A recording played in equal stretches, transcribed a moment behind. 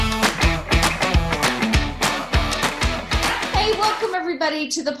everybody,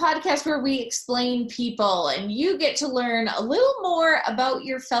 to the podcast where we explain people and you get to learn a little more about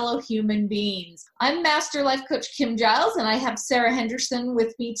your fellow human beings. I'm Master Life Coach Kim Giles, and I have Sarah Henderson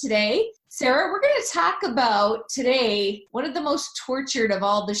with me today. Sarah, we're going to talk about today one of the most tortured of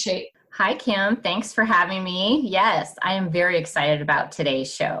all the shapes. Hi, Kim. Thanks for having me. Yes, I am very excited about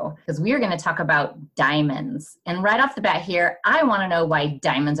today's show because we are going to talk about diamonds. And right off the bat here, I want to know why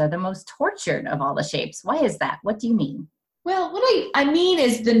diamonds are the most tortured of all the shapes. Why is that? What do you mean? Well, what I mean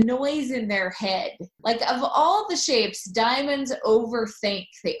is the noise in their head. Like, of all the shapes, diamonds overthink.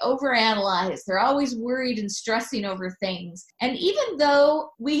 They overanalyze. They're always worried and stressing over things. And even though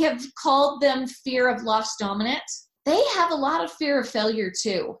we have called them fear of lost dominance, they have a lot of fear of failure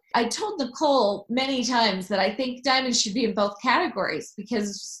too. I told Nicole many times that I think diamonds should be in both categories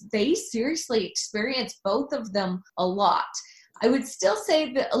because they seriously experience both of them a lot. I would still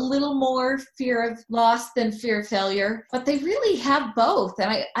say that a little more fear of loss than fear of failure, but they really have both.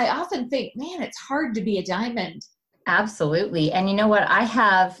 And I often think, man, it's hard to be a diamond. Absolutely. And you know what? I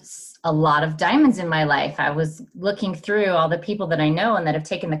have a lot of diamonds in my life. I was looking through all the people that I know and that have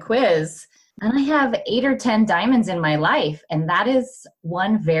taken the quiz, and I have 8 or 10 diamonds in my life. And that is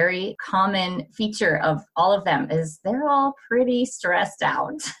one very common feature of all of them is they're all pretty stressed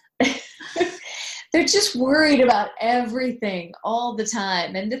out. They're just worried about everything all the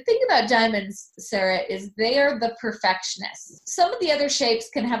time. And the thing about diamonds, Sarah, is they are the perfectionists. Some of the other shapes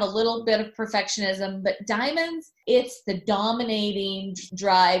can have a little bit of perfectionism, but diamonds, it's the dominating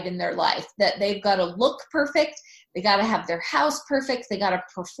drive in their life that they've got to look perfect. They got to have their house perfect. They got to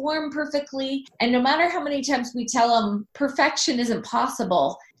perform perfectly. And no matter how many times we tell them perfection isn't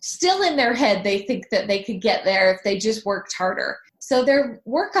possible, still in their head, they think that they could get there if they just worked harder. So they're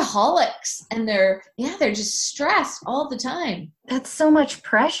workaholics and they're just stressed all the time. That's so much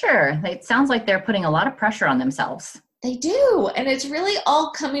pressure. It sounds like they're putting a lot of pressure on themselves. They do. And it's really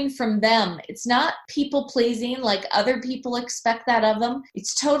all coming from them. It's not people pleasing like other people expect that of them.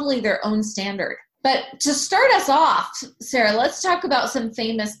 It's totally their own standard. But to start us off, Sarah, let's talk about some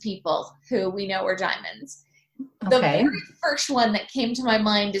famous people who we know are diamonds. The very first one that came to my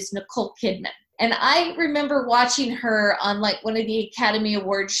mind is Nicole Kidman. And I remember watching her on like one of the Academy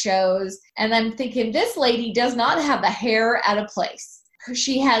Awards shows. And I'm thinking, this lady does not have a hair out of place.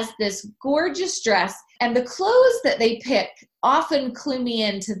 She has this gorgeous dress. And the clothes that they pick often clue me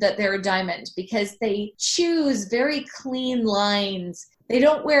into that they're a diamond because they choose very clean lines. They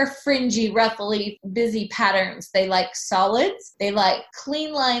don't wear fringy, ruffly, busy patterns. They like solids. They like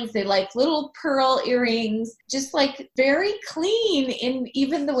clean lines. They like little pearl earrings, just like very clean in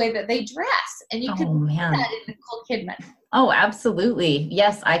even the way that they dress. And you can see that in Nicole Kidman. Oh, absolutely.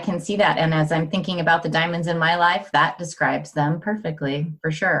 Yes, I can see that. And as I'm thinking about the diamonds in my life, that describes them perfectly,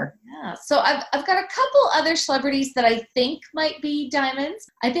 for sure. Yeah. So I've got a couple other celebrities that I think might be diamonds.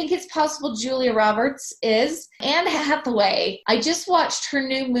 I think it's possible Julia Roberts is. Anne Hathaway. I just watched her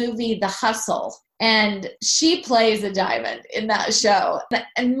new movie, The Hustle. And she plays a diamond in that show.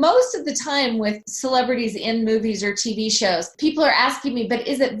 And most of the time with celebrities in movies or TV shows, people are asking me, but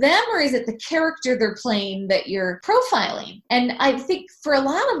is it them or is it the character they're playing that you're profiling? And I think for a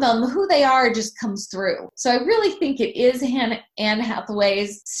lot of them, who they are just comes through. So I really think it is Anne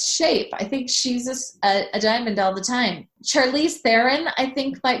Hathaway's shape. I think she's a diamond all the time. Charlize Theron, I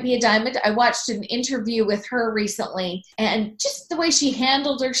think, might be a diamond. I watched an interview with her recently, and just the way she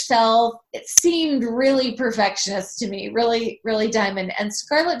handled herself, it seemed really perfectionist to me, really, really diamond. And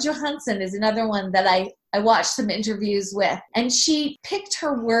Scarlett Johansson is another one that I watched some interviews with, and she picked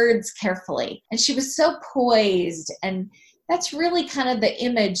her words carefully, and she was so poised, and that's really kind of the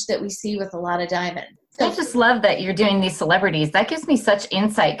image that we see with a lot of diamonds. I just love that you're doing these celebrities. That gives me such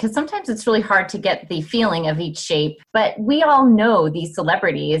insight because sometimes it's really hard to get the feeling of each shape. But we all know these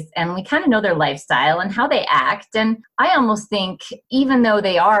celebrities and we kind of know their lifestyle and how they act. And I almost think even though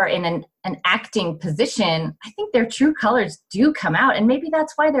they are in an acting position, I think their true colors do come out. And maybe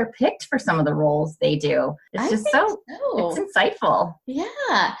that's why they're picked for some of the roles they do. It's just it's insightful.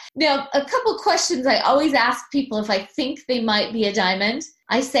 Yeah. Now, a couple questions I always ask people if I think they might be a diamond.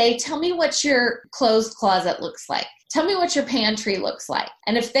 I say, tell me what your clothes closet looks like. Tell me what your pantry looks like.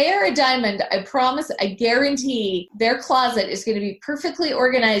 And if they are a diamond, I promise, I guarantee their closet is going to be perfectly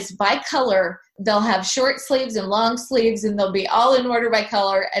organized by color. They'll have short sleeves and long sleeves, and they'll be all in order by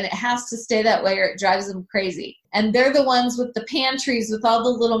color, and it has to stay that way or it drives them crazy. And they're the ones with the pantries with all the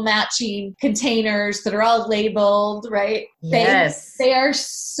little matching containers that are all labeled, right? Yes. They are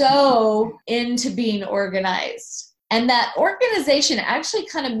so into being organized. And that organization actually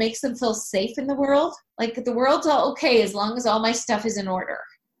kind of makes them feel safe in the world. Like the world's all okay as long as all my stuff is in order.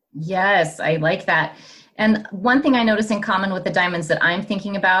 Yes, I like that. And one thing I noticed in common with the diamonds that I'm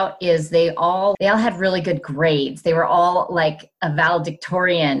thinking about is they all had really good grades. They were all like a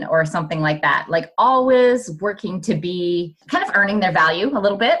valedictorian or something like that, like always working to be kind of earning their value a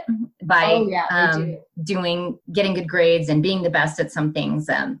little bit by getting good grades and being the best at some things.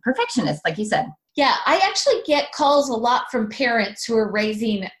 Perfectionist, like you said. Yeah, I actually get calls a lot from parents who are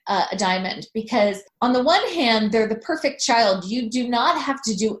raising a diamond because on the one hand, they're the perfect child. You do not have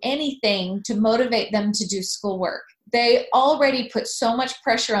to do anything to motivate them to do schoolwork. They already put so much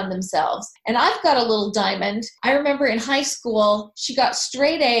pressure on themselves. And I've got a little diamond. I remember in high school, she got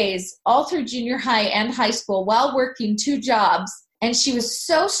straight A's all through junior high and high school while working 2 jobs. And she was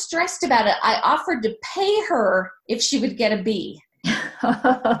so stressed about it, I offered to pay her if she would get a B.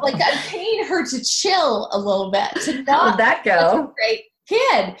 Like I'm paying her to chill a little bit, to not How'd that go? a great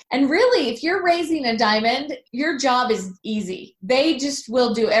kid. And really, if you're raising a diamond, your job is easy. They just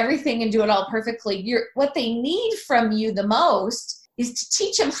will do everything and do it all perfectly. What they need from you the most is to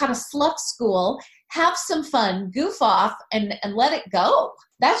teach them how to slough school, have some fun, goof off, and let it go.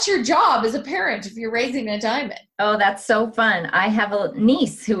 That's your job as a parent if you're raising a diamond. Oh, that's so fun. I have a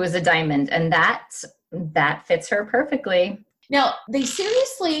niece who is a diamond, and that fits her perfectly. Now, they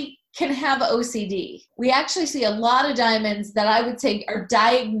seriously can have OCD. We actually see a lot of diamonds that I would say are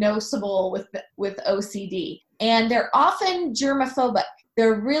diagnosable with OCD. And they're often germophobic.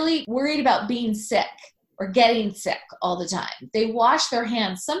 They're really worried about being sick or getting sick all the time. They wash their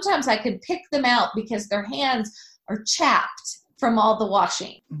hands. Sometimes I can pick them out because their hands are chapped from all the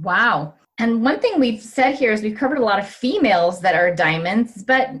washing. Wow. And one thing we've said here is we've covered a lot of females that are diamonds,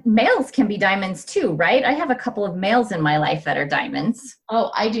 but males can be diamonds too, right? I have a couple of males in my life that are diamonds. Oh,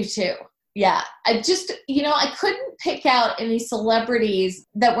 I do too. Yeah. I couldn't pick out any celebrities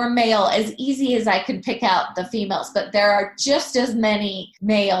that were male as easy as I could pick out the females, but there are just as many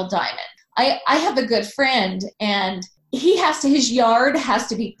male diamonds. I have a good friend and his yard has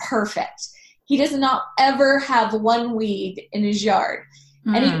to be perfect. He does not ever have one weed in his yard.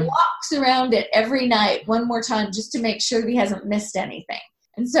 And he walks around it every night one more time just to make sure that he hasn't missed anything.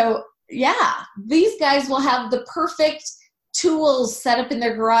 And so, yeah, these guys will have the perfect tools set up in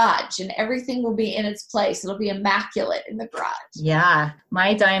their garage and everything will be in its place. It'll be immaculate in the garage. Yeah.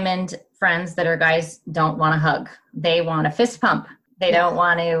 My diamond friends that are guys don't want to hug. They want a fist pump. They don't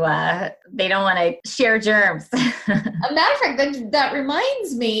want to share germs. A matter of fact, that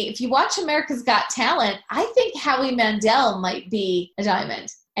reminds me, if you watch America's Got Talent, I think Howie Mandel might be a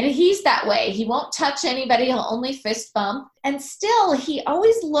diamond. And he's that way. He won't touch anybody. He'll only fist bump. And still, he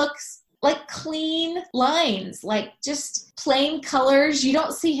always looks like clean lines, like just plain colors. You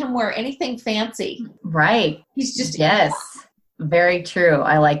don't see him wear anything fancy. Right. He's just... Yes. Very true.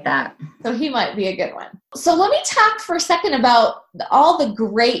 I like that. So he might be a good one. So let me talk for a second about all the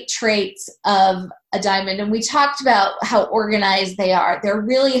great traits of a diamond. And we talked about how organized they are. They're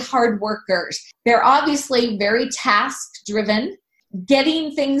really hard workers. They're obviously very task-driven.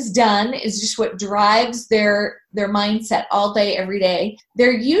 Getting things done is just what drives their mindset all day, every day.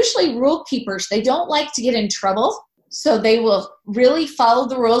 They're usually rule keepers. They don't like to get in trouble. So they will really follow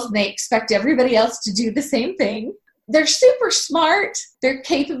the rules and they expect everybody else to do the same thing. They're super smart. They're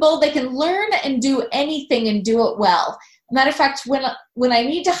capable. They can learn and do anything and do it well. Matter of fact, when I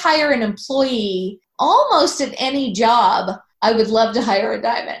need to hire an employee, almost at any job, I would love to hire a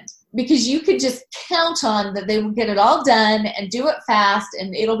diamond because you could just count on that they will get it all done and do it fast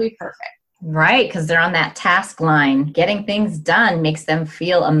and it'll be perfect. Right, because they're on that task line. Getting things done makes them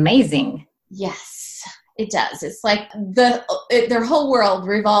feel amazing. Yes, it does. It's like their whole world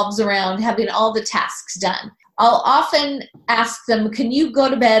revolves around having all the tasks done. I'll often ask them, can you go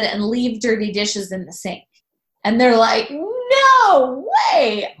to bed and leave dirty dishes in the sink? And they're like, no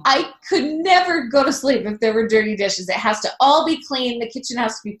way. I could never go to sleep if there were dirty dishes. It has to all be clean. The kitchen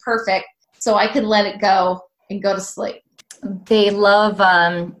has to be perfect so I can let it go and go to sleep. They love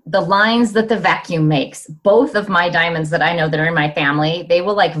the lines that the vacuum makes. Both of my diamonds that I know that are in my family, they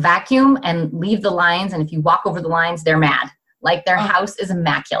will like vacuum and leave the lines. And if you walk over the lines, they're mad. Like their house is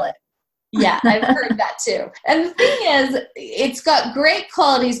immaculate. Yeah, I've heard that too. And the thing is, it's got great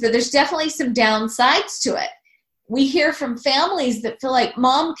qualities, but there's definitely some downsides to it. We hear from families that feel like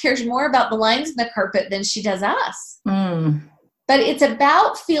mom cares more about the lines in the carpet than she does us. But it's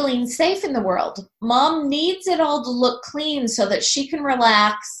about feeling safe in the world. Mom needs it all to look clean so that she can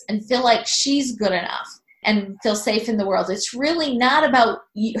relax and feel like she's good enough and feel safe in the world. It's really not about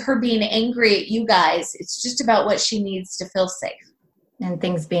her being angry at you guys. It's just about what she needs to feel safe. And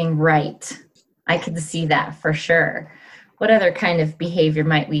things being right. I could see that for sure. What other kind of behavior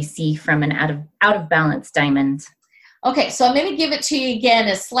might we see from an out of balance diamond? Okay, so I'm going to give it to you again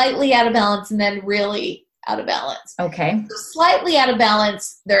as slightly out of balance and then really out of balance. Okay. So slightly out of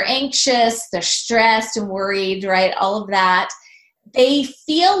balance, they're anxious, they're stressed and worried, right? All of that. They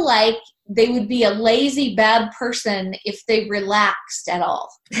feel like they would be a lazy, bad person if they relaxed at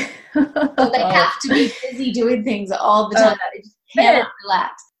all. So they have to be busy doing things all the time. They just cannot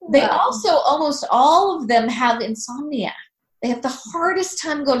relax. They also, almost all of them have insomnia. They have the hardest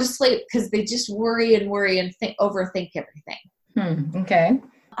time go to sleep because they just worry and overthink everything. Okay.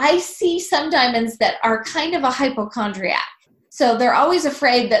 I see some diamonds that are kind of a hypochondriac. So they're always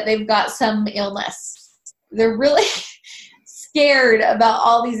afraid that they've got some illness. They're really scared about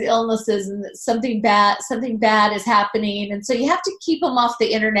all these illnesses and that something bad is happening. And so you have to keep them off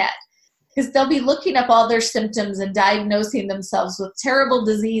the internet because they'll be looking up all their symptoms and diagnosing themselves with terrible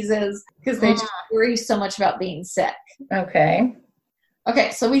diseases because they just worry so much about being sick. Okay.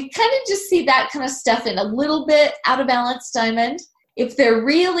 Okay, so we kind of just see that kind of stuff in a little bit out of balance diamond. If they're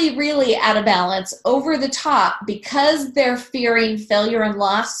really, really out of balance, over the top, because they're fearing failure and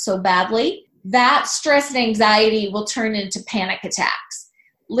loss so badly, that stress and anxiety will turn into panic attacks,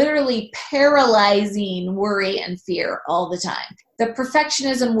 literally paralyzing worry and fear all the time. The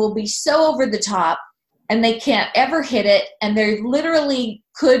perfectionism will be so over the top and they can't ever hit it, and they literally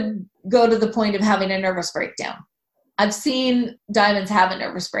could go to the point of having a nervous breakdown. I've seen diamonds have a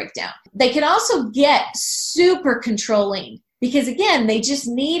nervous breakdown. They can also get super controlling because, again, they just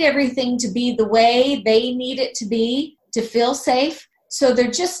need everything to be the way they need it to be to feel safe. So they're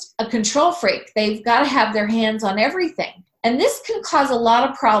just a control freak. They've got to have their hands on everything. And this can cause a lot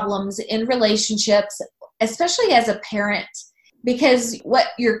of problems in relationships, especially as a parent, because what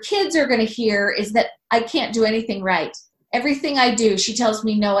your kids are going to hear is that I can't do anything right. Everything I do, she tells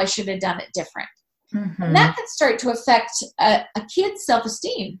me, no, I should have done it different. And that can start to affect a kid's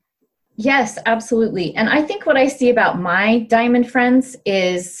self-esteem. Yes, absolutely. And I think what I see about my diamond friends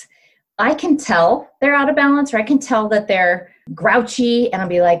is I can tell they're out of balance, or I can tell that they're grouchy, and I'll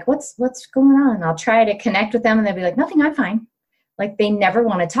be like, what's going on? And I'll try to connect with them and they'll be like, nothing, I'm fine. Like they never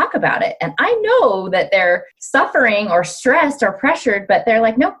want to talk about it. And I know that they're suffering or stressed or pressured, but they're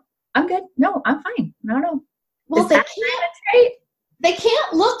like, nope, I'm good. No, I'm fine. No. Well, they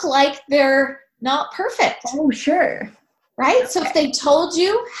can't look like they're not perfect. Oh, sure. Right? So if they told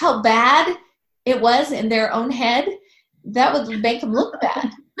you how bad it was in their own head, that would make them look bad.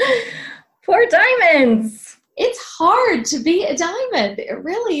 Poor diamonds. It's hard to be a diamond. It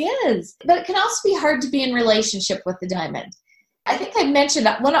really is. But it can also be hard to be in relationship with the diamond. I think I mentioned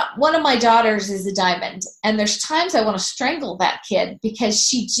that one of my daughters is a diamond, and there's times I want to strangle that kid because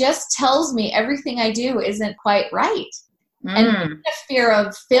she just tells me everything I do isn't quite right. And the fear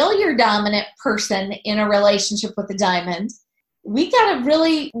of failure dominant person in a relationship with a diamond, we got to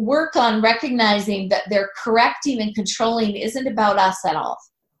really work on recognizing that their correcting and controlling isn't about us at all.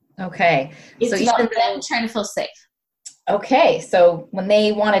 Okay. It's about them trying to feel safe. Okay. So when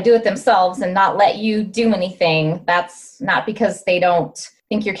they want to do it themselves and not let you do anything, that's not because they don't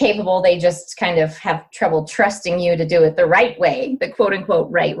think you're capable. They just kind of have trouble trusting you to do it the right way, the quote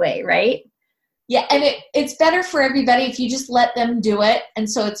unquote right way, right? Yeah, and it's better for everybody if you just let them do it, and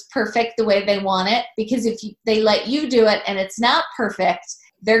so it's perfect the way they want it, because if they let you do it and it's not perfect,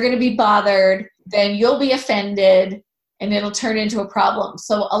 they're going to be bothered, then you'll be offended, and it'll turn into a problem.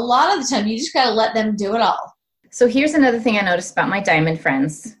 So a lot of the time, you just got to let them do it all. So here's another thing I noticed about my diamond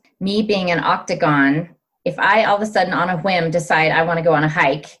friends. Me being an octagon, if I all of a sudden on a whim decide I want to go on a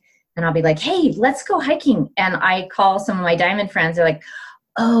hike, and I'll be like, hey, let's go hiking, and I call some of my diamond friends, they're like,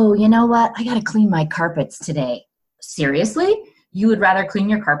 oh, you know what? I got to clean my carpets today. Seriously? You would rather clean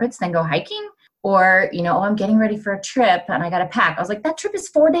your carpets than go hiking? Or, I'm getting ready for a trip and I got to pack. I was like, that trip is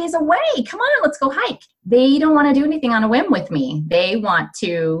 4 days away. Come on, let's go hike. They don't want to do anything on a whim with me. They want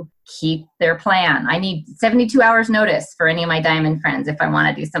to keep their plan. I need 72 hours notice for any of my diamond friends if I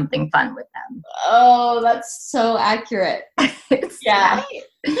want to do something fun with them. Oh, that's so accurate. Yeah.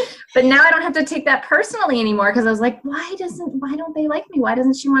 But now I don't have to take that personally anymore, because I was like, why don't they like me? Why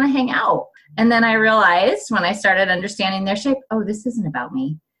doesn't she want to hang out? And then I realized when I started understanding their shape, oh, this isn't about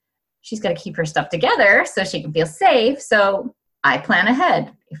me. She's got to keep her stuff together so she can feel safe. So I plan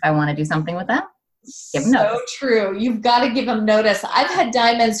ahead. If I want to do something with them, give them notice. So true. You've got to give them notice. I've had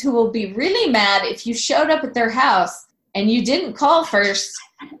diamonds who will be really mad if you showed up at their house and you didn't call first.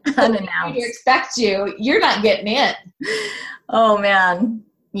 Unannounced. They expect you. You're not getting in. Oh, man.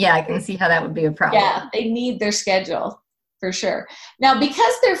 Yeah, I can see how that would be a problem. Yeah, they need their schedule for sure. Now,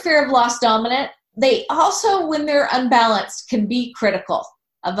 because they're fear of loss dominant, they also, when they're unbalanced, can be critical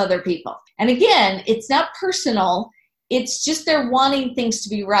of other people. And again, it's not personal. It's just they're wanting things to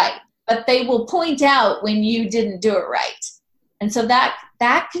be right. But they will point out when you didn't do it right. And so that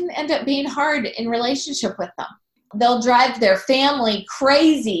that can end up being hard in relationship with them. They'll drive their family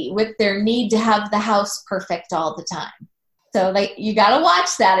crazy with their need to have the house perfect all the time. So you got to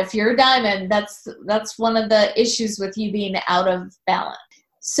watch that. If you're a diamond, that's one of the issues with you being out of balance.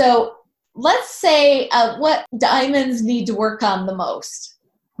 So let's say what diamonds need to work on the most.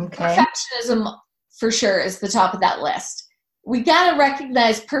 Okay. Perfectionism for sure is the top of that list. We got to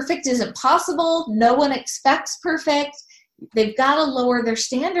recognize perfect isn't possible. No one expects perfect. They've got to lower their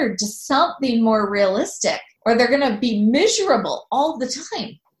standard to something more realistic, or they're going to be miserable all the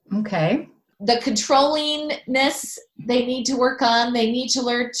time. Okay. The controllingness they need to work on. They need to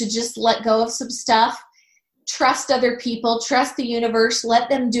learn to just let go of some stuff, trust other people, trust the universe, let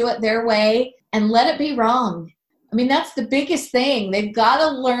them do it their way, and let it be wrong. I mean, that's the biggest thing. They've got to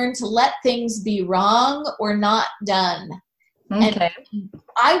learn to let things be wrong or not done. Okay. And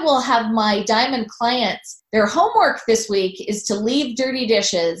I will have my diamond clients, their homework this week is to leave dirty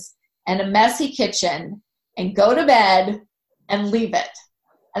dishes and a messy kitchen and go to bed and leave it.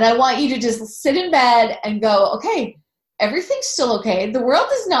 And I want you to just sit in bed and go, okay, everything's still okay. The world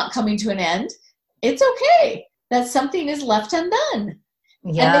is not coming to an end. It's okay that something is left undone.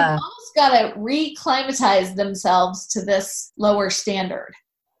 Yeah. And they've almost got to reclimatize themselves to this lower standard.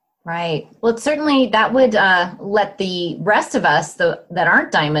 Right. Well, certainly that would let the rest of us that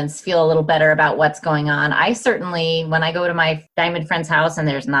aren't diamonds feel a little better about what's going on. I certainly, when I go to my diamond friend's house and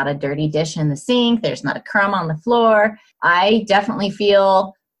there's not a dirty dish in the sink, there's not a crumb on the floor, I definitely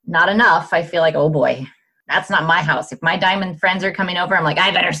feel not enough. I feel like, oh boy, that's not my house. If my diamond friends are coming over, I'm like,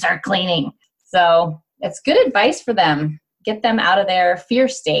 I better start cleaning. So it's good advice for them. Get them out of their fear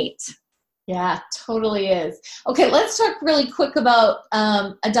state. Yeah, totally is. Okay, let's talk really quick about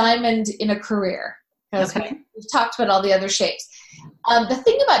a diamond in a career. Okay. We've talked about all the other shapes. The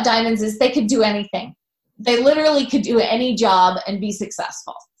thing about diamonds is they could do anything. They literally could do any job and be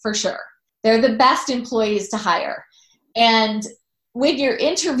successful, for sure. They're the best employees to hire. And when you're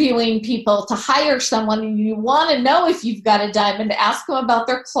interviewing people to hire someone and you want to know if you've got a diamond, ask them about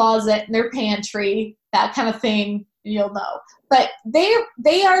their closet and their pantry, that kind of thing. You'll know. But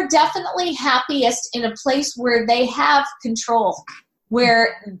they are definitely happiest in a place where they have control,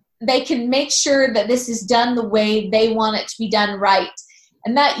 where they can make sure that this is done the way they want it to be done right.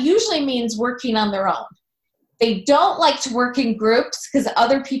 And that usually means working on their own. They don't like to work in groups because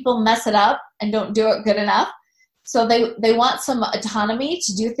other people mess it up and don't do it good enough. So they want some autonomy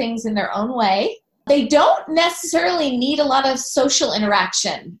to do things in their own way. They don't necessarily need a lot of social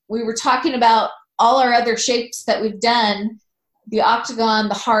interaction. We were talking about all our other shapes that we've done, the octagon,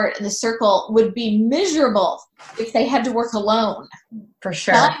 the heart, and the circle would be miserable if they had to work alone. For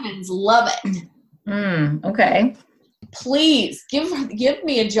sure. Diamonds love it. Okay. Please give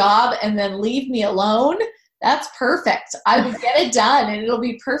me a job and then leave me alone. That's perfect. I will get it done and it'll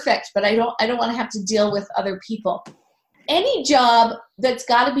be perfect, but I don't want to have to deal with other people. Any job that's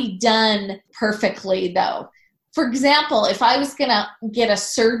got to be done perfectly, though. For example, if I was going to get a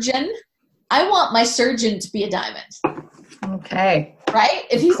surgeon, I want my surgeon to be a diamond. Okay. Right?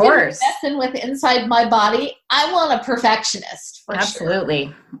 If he's going to be messing with inside my body, I want a perfectionist. For Absolutely.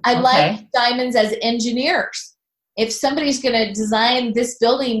 Sure. I like diamonds as engineers. If somebody's going to design this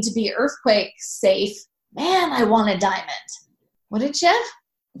building to be earthquake safe, man, I want a diamond. Wouldn't you?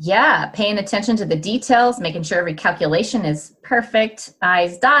 Yeah. Paying attention to the details, making sure every calculation is perfect.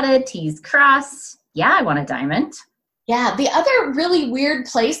 I's dotted, T's crossed. Yeah, I want a diamond. Yeah, the other really weird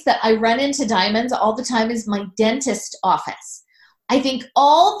place that I run into diamonds all the time is my dentist office. I think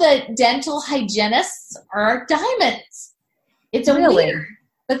all the dental hygienists are diamonds. It's weird,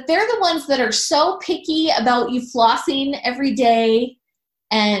 but they're the ones that are so picky about you flossing every day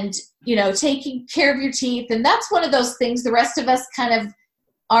and, taking care of your teeth. And that's one of those things the rest of us kind of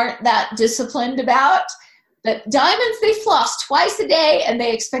aren't that disciplined about. But diamonds, they floss twice a day, and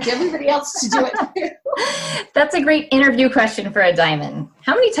they expect everybody else to do it too. That's a great interview question for a diamond.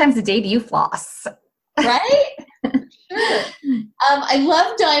 How many times a day do you floss? Right? Sure. I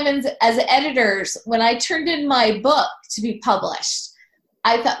love diamonds as editors. When I turned in my book to be published,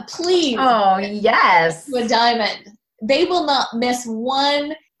 I thought, please. Oh, yes. To a diamond. They will not miss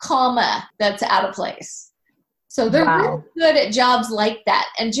one comma that's out of place. So they're really good at jobs like that,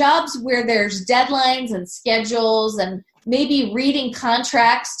 and jobs where there's deadlines and schedules and maybe reading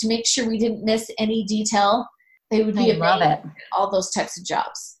contracts to make sure we didn't miss any detail. They would be amazing at all those types of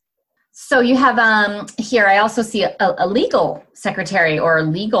jobs. So you have here, I also see a legal secretary or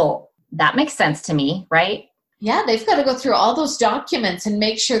legal. That makes sense to me, right? Yeah, they've got to go through all those documents and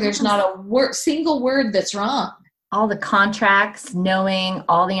make sure there's not a single word that's wrong. All the contracts, knowing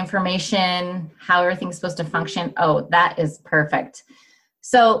all the information, how everything's supposed to function. Oh, that is perfect.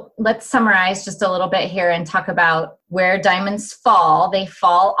 So let's summarize just a little bit here and talk about where diamonds fall. They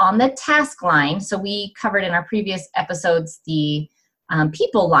fall on the task line. So we covered in our previous episodes the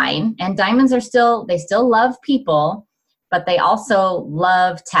people line, and diamonds they still love people, but they also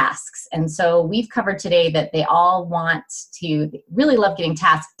love tasks. And so we've covered today that they all really love getting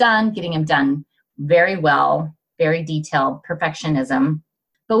tasks done, getting them done very well, very detailed, perfectionism.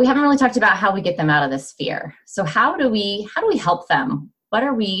 But we haven't really talked about how we get them out of this fear. So how do we help them? What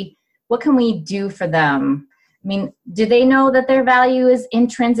can we do for them? I mean, do they know that their value is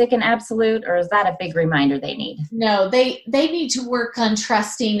intrinsic and absolute, or is that a big reminder they need? No, they need to work on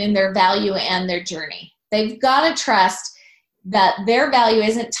trusting in their value and their journey. They've got to trust that their value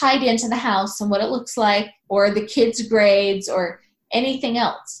isn't tied into the house and what it looks like, or the kids' grades, or anything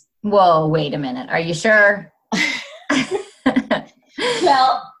else. Whoa, wait a minute. Are you sure?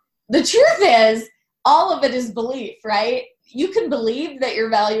 Well, the truth is, all of it is belief, right? You can believe that your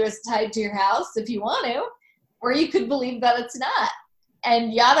value is tied to your house if you want to, or you could believe that it's not.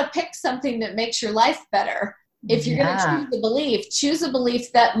 And you ought to pick something that makes your life better. If you're going to choose a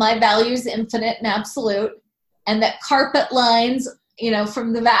belief that my value is infinite and absolute, and that carpet lines,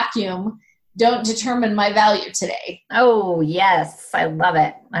 from the vacuum don't determine my value today. Oh, yes. I love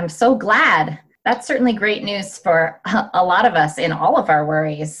it. I'm so glad. That's certainly great news for a lot of us in all of our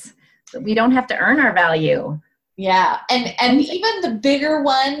worries. We don't have to earn our value. Yeah. And even the bigger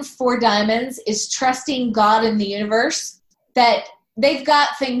one for diamonds is trusting God and the universe that they've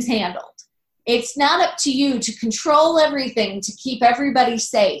got things handled. It's not up to you to control everything, to keep everybody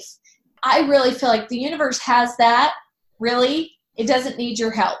safe. I really feel like the universe has that. Really, it doesn't need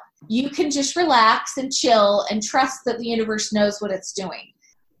your help. You can just relax and chill and trust that the universe knows what it's doing.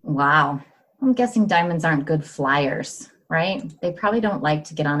 Wow. I'm guessing diamonds aren't good flyers, right? They probably don't like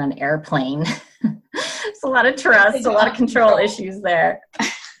to get on an airplane. It's a lot of trust, a lot of control issues there.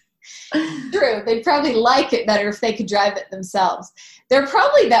 True. They'd probably like it better if they could drive it themselves. They're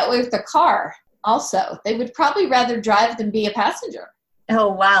probably that way with the car also. They would probably rather drive than be a passenger. Oh,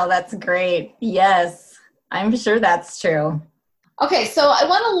 wow. That's great. Yes, I'm sure that's true. Okay, so I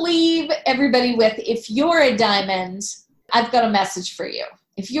want to leave everybody with, if you're a diamond, I've got a message for you.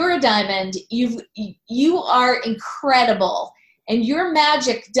 If you're a diamond, you are incredible, and your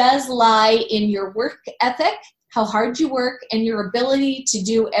magic does lie in your work ethic, how hard you work, and your ability to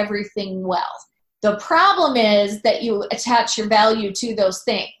do everything well. The problem is that you attach your value to those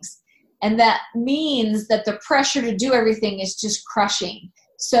things, and that means that the pressure to do everything is just crushing.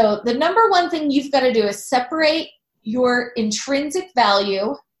 So the number one thing you've got to do is separate your intrinsic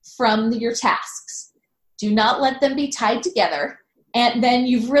value from your tasks. Do not let them be tied together. And then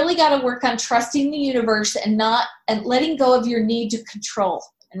you've really got to work on trusting the universe and letting go of your need to control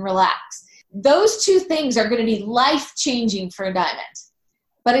and relax. Those two things are going to be life-changing for a diamond.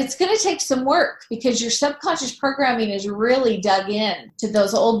 But it's going to take some work because your subconscious programming is really dug in to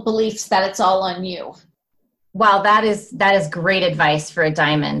those old beliefs that it's all on you. Wow, that is great advice for a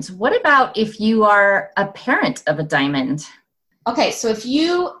diamond. What about if you are a parent of a diamond? Okay, so if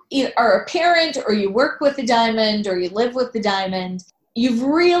you are a parent or you work with a diamond or you live with the diamond,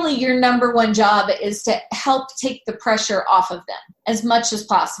 your number one job is to help take the pressure off of them as much as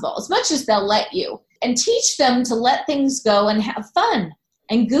possible, as much as they'll let you, and teach them to let things go and have fun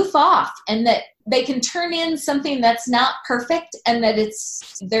and goof off, and that they can turn in something that's not perfect and that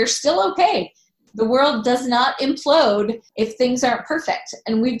they're still okay. The world does not implode if things aren't perfect.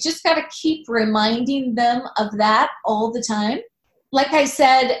 And we've just got to keep reminding them of that all the time. Like I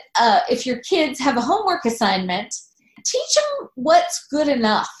said, if your kids have a homework assignment, teach them what's good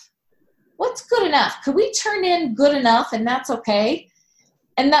enough. What's good enough? Could we turn in good enough and that's okay?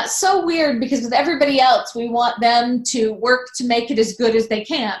 And that's so weird because with everybody else, we want them to work to make it as good as they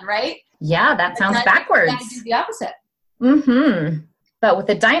can, right? Yeah, that sounds backwards. You got to do the opposite. Mm-hmm. But with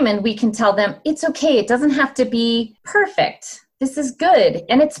a diamond, we can tell them, it's okay. It doesn't have to be perfect. This is good.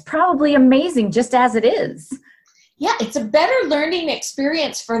 And it's probably amazing just as it is. Yeah, it's a better learning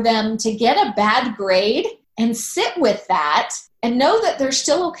experience for them to get a bad grade and sit with that and know that they're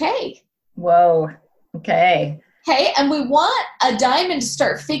still okay. Whoa. Okay. Okay, and we want a diamond to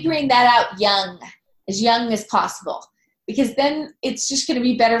start figuring that out as young as possible, because then it's just going to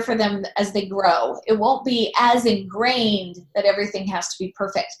be better for them as they grow. It won't be as ingrained that everything has to be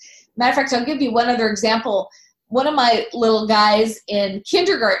perfect. Matter of fact, I'll give you one other example. One of my little guys in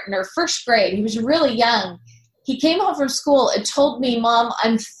kindergarten or first grade, he was really young. He came home from school and told me, Mom,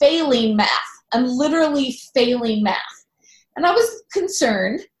 I'm failing math. I'm literally failing math. And I was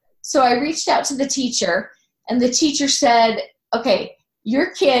concerned. So I reached out to the teacher, and the teacher said, okay,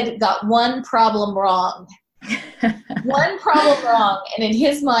 your kid got one problem wrong. One problem wrong, and in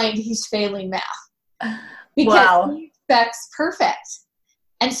his mind, he's failing math because Wow. he expects perfect.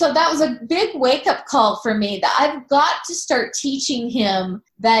 And so that was a big wake-up call for me that I've got to start teaching him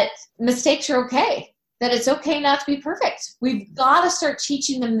that mistakes are okay, that it's okay not to be perfect. We've got to start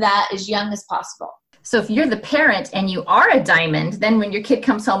teaching them that as young as possible. So if you're the parent and you are a diamond, then when your kid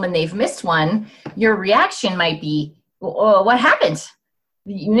comes home and they've missed one, your reaction might be, well, what happened?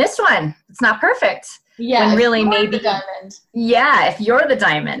 You missed one. It's not perfect. Yeah, when really you're maybe the diamond. Yeah, if you're the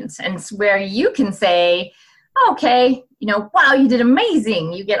diamond, and it's where you can say, okay, wow, you did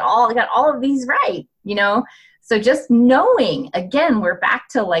amazing. You got all of these right, So just knowing, again, we're back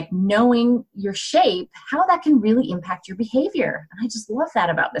to like knowing your shape, how that can really impact your behavior. And I just love that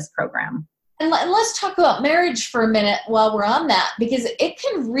about this program. And let's talk about marriage for a minute while we're on that, because it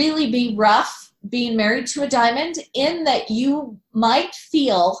can really be rough being married to a diamond in that you might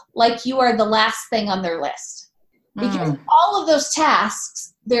feel like you are the last thing on their list. Because all of those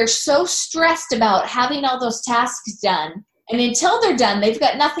tasks, they're so stressed about having all those tasks done. And until they're done, they've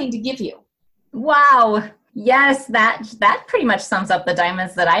got nothing to give you. Wow. Yes, that pretty much sums up the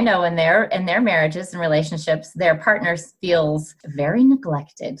diamonds that I know in their marriages and relationships. Their partners feels very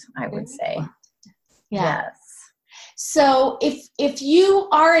neglected, I would say. Yeah. Yes. So if you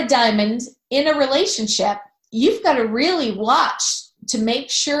are a diamond in a relationship, you've got to really watch to make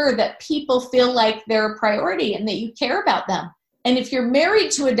sure that people feel like they're a priority and that you care about them. And if you're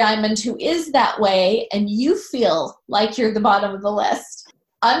married to a diamond who is that way and you feel like you're the bottom of the list,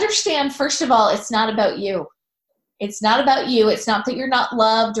 understand, first of all, it's not about you. It's not about you. It's not that you're not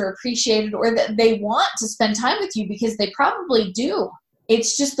loved or appreciated or that they want to spend time with you, because they probably do.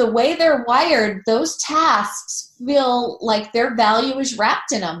 It's just the way they're wired. Those tasks feel like their value is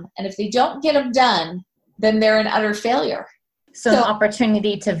wrapped in them. And if they don't get them done, then they're an utter failure. So an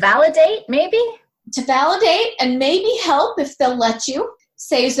opportunity to validate, maybe? To validate and maybe help if they'll let you.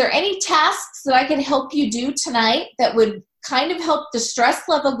 Say, is there any tasks that I can help you do tonight that would kind of help the stress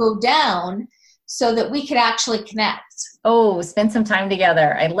level go down so that we could actually connect? Oh, spend some time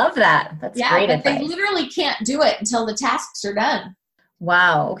together. I love that. That's great advice. They literally can't do it until the tasks are done.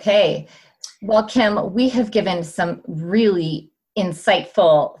 Wow. Okay. Well, Kim, we have given some really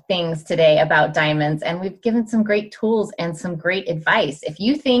insightful things today about diamonds, and we've given some great tools and some great advice. If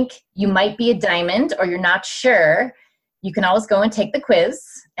you think you might be a diamond or you're not sure, you can always go and take the quiz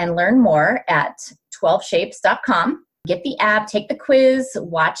and learn more at 12shapes.com. Get the app, take the quiz,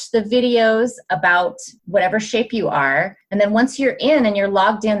 watch the videos about whatever shape you are. And then once you're in and you're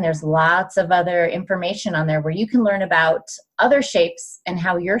logged in, there's lots of other information on there where you can learn about other shapes and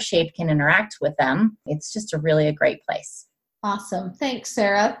how your shape can interact with them. It's just a great place. Awesome. Thanks,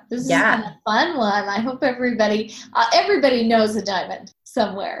 Sarah. This has been a fun one. I hope everybody knows a diamond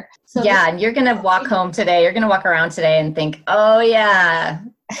somewhere. So and you're going to walk home today. You're going to walk around today and think, oh yeah,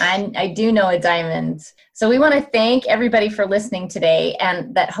 I do know a diamond. So we want to thank everybody for listening today,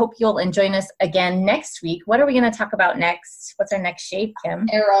 and that hope you'll join us again next week. What are we going to talk about next? What's our next shape, Kim?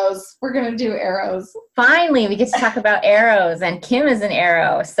 Arrows. We're going to do arrows. Finally, we get to talk about arrows, and Kim is an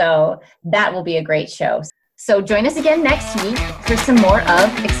arrow. So that will be a great show. So join us again next week for some more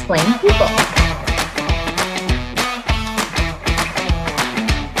of Explain People.